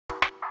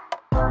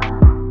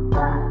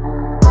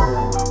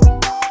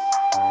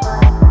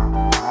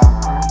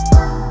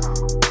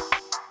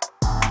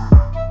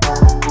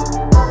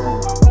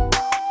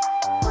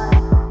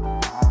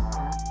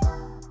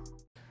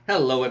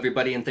Hello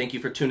everybody, and thank you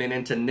for tuning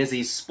in to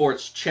Nizzy's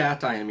Sports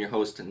Chat. I am your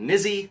host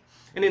Nizzy,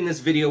 and in this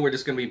video we're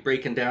just going to be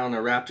breaking down a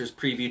Raptors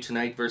preview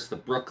tonight versus the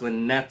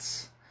Brooklyn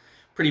Nets.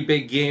 Pretty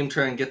big game,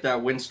 try and get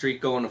that win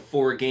streak going to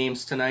 4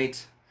 games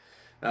tonight.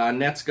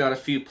 Nets got a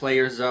few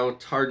players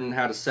out. Harden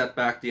had a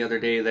setback the other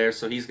day there,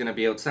 so he's going to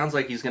be out. Sounds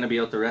like he's going to be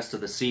out the rest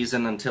of the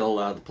season until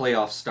the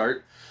playoffs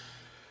start,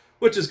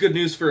 which is good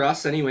news for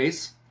us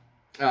anyways.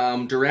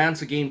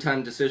 Durant's a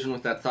game-time decision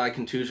with that thigh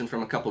contusion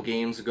from a couple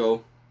games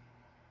ago.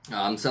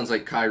 Sounds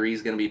like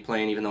Kyrie's going to be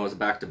playing, even though it was a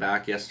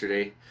back-to-back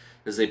yesterday,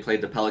 as they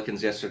played the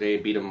Pelicans yesterday,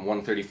 beat them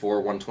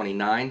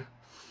 134-129.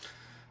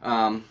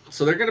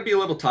 So they're going to be a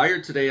little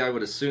tired today, I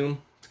would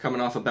assume.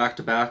 Coming off a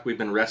back-to-back, we've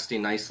been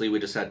resting nicely. We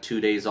just had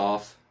 2 days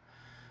off,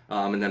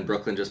 and then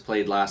Brooklyn just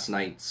played last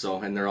night.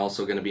 And they're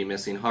also going to be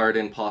missing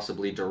Harden,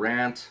 possibly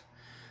Durant.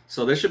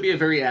 So this should be a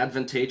very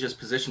advantageous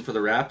position for the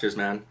Raptors,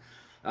 man.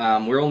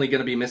 We're only going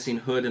to be missing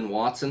Hood and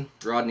Watson.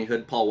 Rodney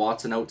Hood, Paul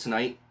Watson out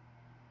tonight.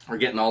 We're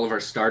getting all of our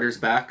starters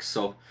back,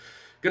 so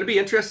going to be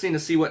interesting to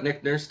see what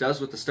Nick Nurse does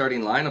with the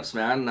starting lineups,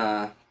 man.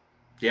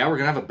 Yeah, we're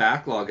going to have a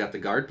backlog at the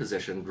guard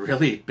position,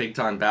 really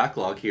big-time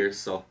backlog here,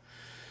 so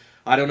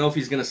I don't know if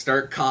he's going to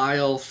start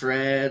Kyle,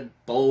 Fred,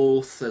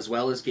 both, as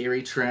well as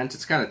Gary Trent.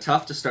 It's kind of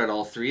tough to start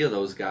all 3 of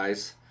those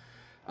guys,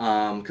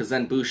 because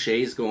then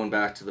Boucher's going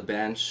back to the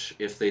bench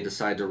if they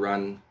decide to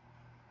run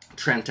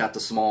Trent at the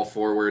small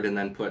forward and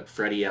then put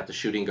Freddie at the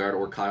shooting guard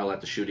or Kyle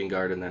at the shooting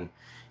guard and then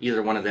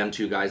either one of them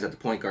 2 guys at the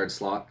point guard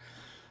slot.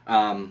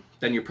 Then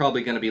you're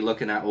probably going to be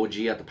looking at OG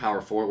at the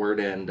power forward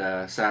and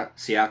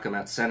Siakam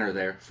at center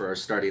there for our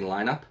starting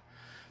lineup.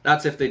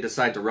 That's if they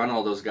decide to run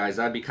all those guys.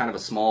 That'd be kind of a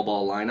small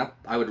ball lineup.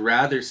 I would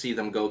rather see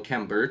them go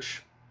Khem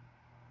Birch.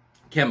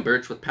 Khem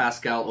Birch with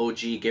Pascal,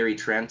 OG, Gary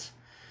Trent,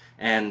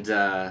 and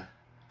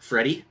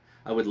Freddie.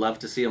 I would love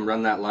to see them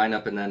run that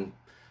lineup. And then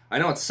I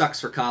know it sucks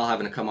for Kyle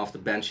having to come off the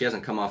bench. He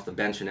hasn't come off the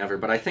bench in ever,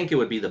 but I think it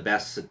would be the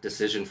best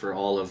decision for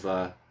all of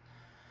the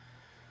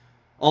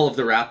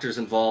Raptors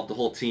involved, the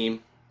whole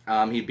team.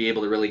 He'd be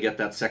able to really get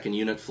that second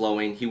unit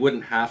flowing. He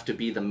wouldn't have to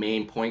be the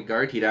main point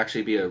guard. He'd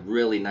actually be a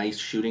really nice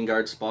shooting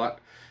guard spot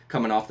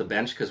coming off the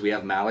bench because we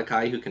have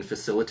Malachi who can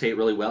facilitate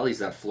really well. He's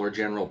that floor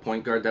general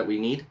point guard that we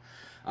need.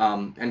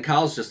 And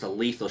Kyle's just a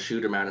lethal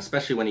shooter, man,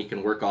 especially when he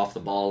can work off the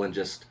ball and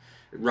just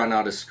run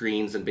out of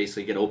screens and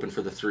basically get open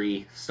for the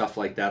 3, stuff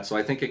like that. So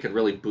I think it could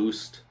really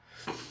boost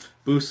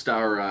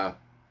our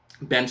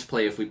bench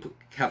play if we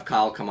have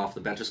Kyle come off the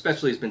bench,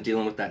 especially he's been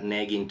dealing with that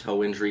nagging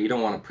toe injury. You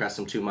don't want to press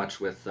him too much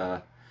with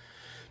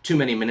too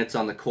many minutes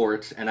on the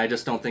court, and I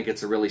just don't think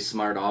it's a really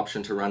smart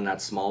option to run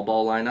that small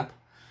ball lineup.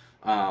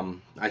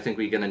 I think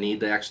we're going to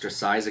need the extra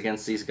size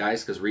against these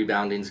guys because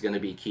rebounding is going to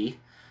be key.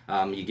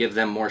 You give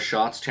them more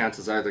shots,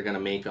 chances are they're going to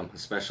make them,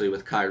 especially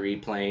with Kyrie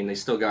playing. They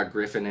still got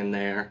Griffin in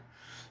there.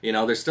 You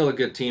know, they're still a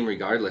good team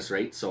regardless,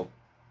 right? So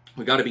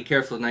we got to be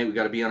careful tonight. We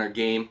got to be on our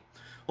game.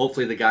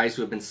 Hopefully the guys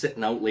who have been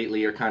sitting out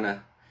lately are kind of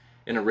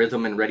in a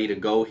rhythm and ready to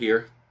go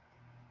here.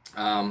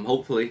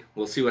 Hopefully.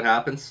 We'll see what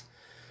happens.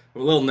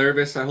 I'm a little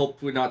nervous. I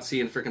hope we're not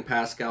seeing freaking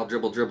Pascal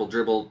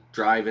dribble,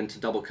 drive into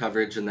double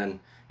coverage and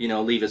then, you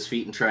know, leave his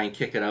feet and try and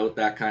kick it out,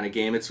 that kind of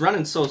game. It's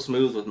running so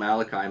smooth with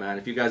Malachi, man.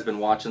 If you guys have been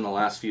watching the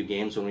last few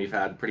games when we've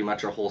had pretty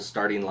much our whole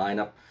starting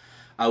lineup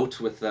out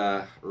with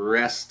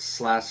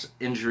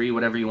rest/injury,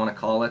 whatever you want to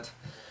call it.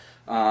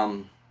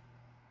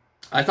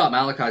 I thought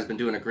Malachi's been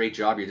doing a great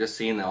job. You're just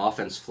seeing the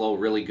offense flow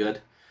really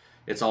good.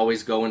 It's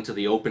always going to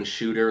the open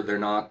shooter. They're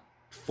not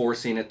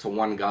forcing it to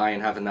one guy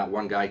and having that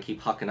one guy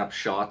keep hucking up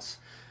shots.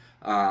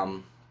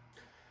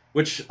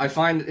 Which I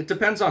find, it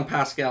depends on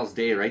Pascal's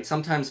day, right?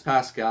 Sometimes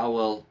Pascal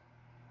will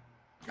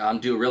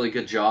do a really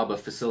good job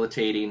of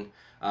facilitating,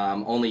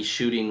 only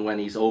shooting when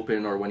he's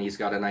open or when he's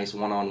got a nice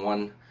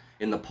one-on-one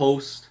in the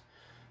post,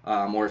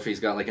 or if he's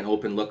got like an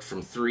open look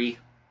from 3.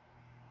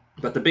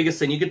 But the biggest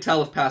thing, you could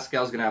tell if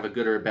Pascal's going to have a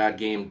good or a bad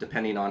game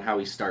depending on how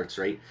he starts,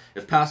 right?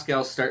 If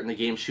Pascal's starting the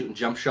game shooting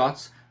jump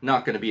shots,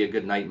 not going to be a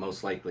good night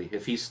most likely.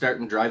 If he's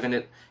starting driving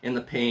it in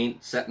the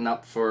paint, setting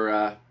up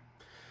for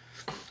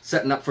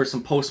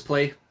some post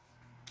play,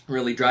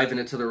 really driving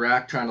it to the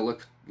rack, trying to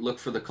look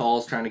for the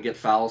calls, trying to get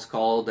fouls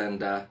called,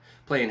 and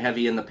playing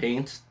heavy in the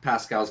paint,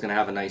 Pascal's going to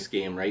have a nice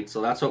game, right? So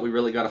that's what we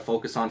really got to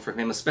focus on for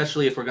him,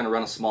 especially if we're going to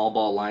run a small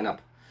ball lineup.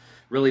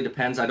 Really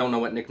depends. I don't know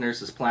what Nick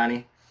Nurse is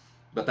planning,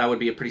 but that would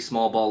be a pretty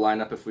small ball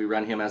lineup if we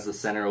run him as the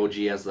center, OG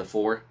as the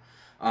 4.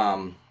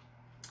 So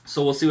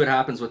we'll see what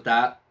happens with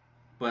that,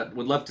 but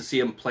would love to see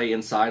him play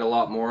inside a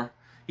lot more.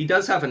 He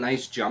does have a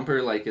nice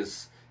jumper. Like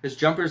his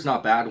jumper's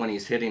not bad when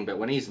he's hitting, but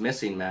when he's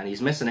missing, man,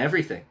 he's missing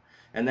everything.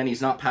 And then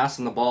he's not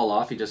passing the ball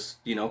off. He just,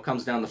 you know,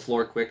 comes down the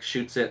floor quick,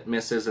 shoots it,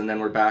 misses, and then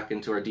we're back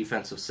into our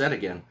defensive set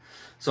again.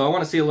 So I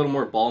want to see a little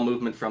more ball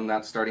movement from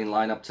that starting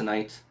lineup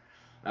tonight.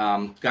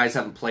 Guys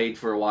haven't played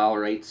for a while,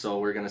 right? So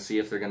we're going to see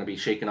if they're going to be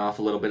shaking off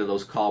a little bit of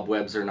those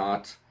cobwebs or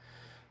not.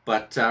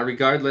 But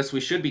regardless,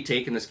 we should be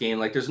taking this game.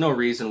 Like, there's no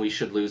reason we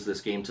should lose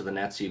this game to the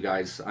Nets, you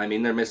guys. I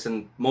mean, they're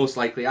missing, most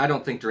likely, I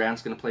don't think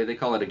Durant's going to play. They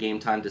call it a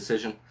game-time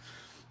decision.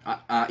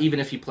 Even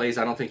if he plays,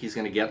 I don't think he's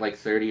going to get like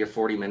 30 or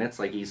 40 minutes.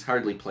 Like, he's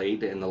hardly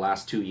played in the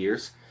last 2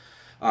 years.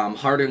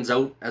 Harden's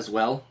out as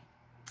well.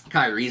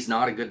 Kyrie's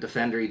not a good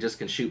defender. He just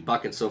can shoot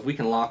buckets. So if we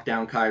can lock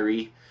down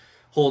Kyrie,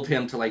 hold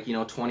him to like,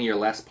 20 or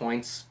less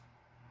points,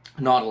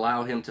 not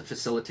allow him to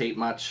facilitate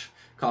much,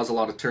 cause a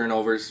lot of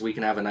turnovers, we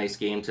can have a nice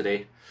game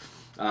today.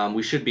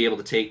 We should be able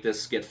to take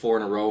this, get 4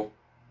 in a row.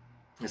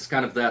 It's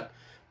kind of that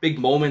big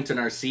moment in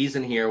our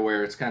season here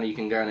where it's kind of, you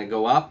can kind of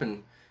go up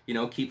and,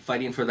 keep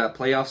fighting for that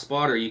playoff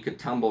spot, or you could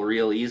tumble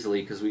real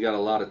easily because we got a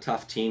lot of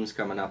tough teams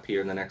coming up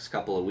here in the next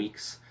couple of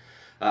weeks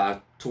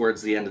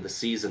towards the end of the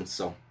season.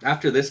 So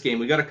after this game,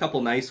 we got a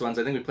couple nice ones.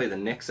 I think we play the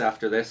Knicks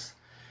after this.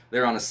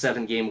 They're on a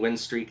 7-game win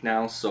streak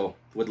now, so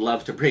would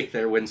love to break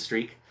their win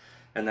streak.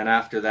 And then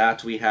after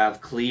that, we have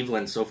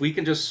Cleveland. So if we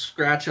can just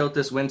scratch out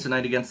this win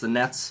tonight against the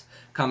Nets,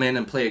 come in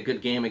and play a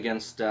good game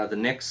against the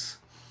Knicks,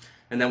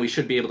 and then we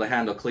should be able to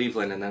handle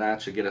Cleveland, and then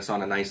that should get us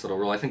on a nice little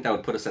roll. I think that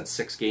would put us at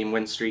 6-game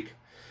win streak.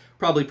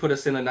 Probably put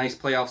us in a nice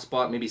playoff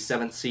spot, maybe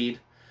 7th seed.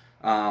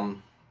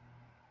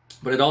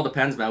 But it all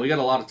depends, man. We got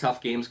a lot of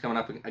tough games coming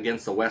up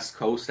against the West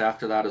Coast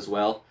after that as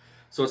well.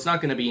 So it's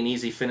not going to be an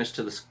easy finish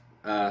to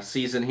the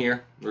season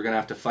here. We're going to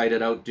have to fight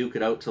it out, duke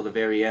it out till the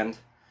very end.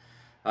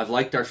 I've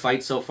liked our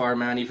fight so far,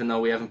 man, even though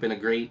we haven't been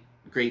a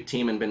great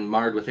team and been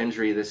marred with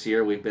injury this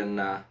year. We've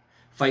been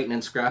fighting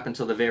and scrapping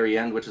till the very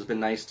end, which has been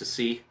nice to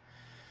see.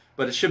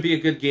 But it should be a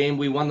good game.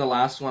 We won the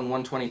last one,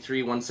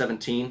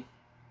 123-117.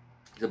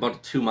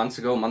 About 2 months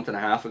ago, a month and a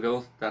half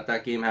ago,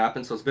 that game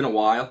happened. So it's been a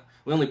while.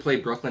 We only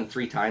played Brooklyn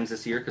 3 times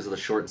this year because of the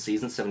shortened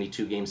season,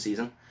 72-game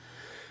season.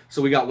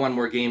 So we got one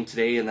more game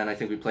today, and then I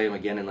think we play them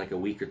again in like a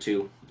week or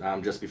two,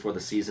 just before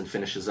the season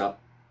finishes up.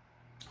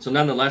 So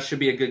nonetheless, should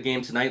be a good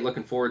game tonight.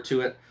 Looking forward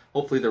to it.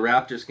 Hopefully the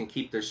Raptors can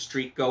keep their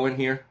streak going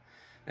here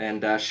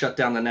and shut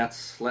down the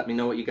Nets. Let me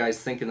know what you guys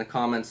think in the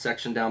comments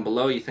section down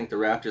below. You think the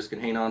Raptors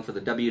can hang on for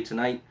the W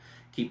tonight,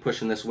 keep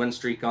pushing this win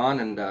streak on,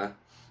 and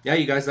yeah,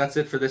 you guys, that's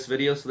it for this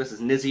video. So this is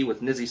Nizzy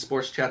with Nizzy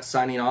Sports Chat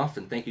signing off,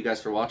 and thank you guys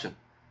for watching.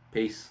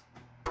 Peace.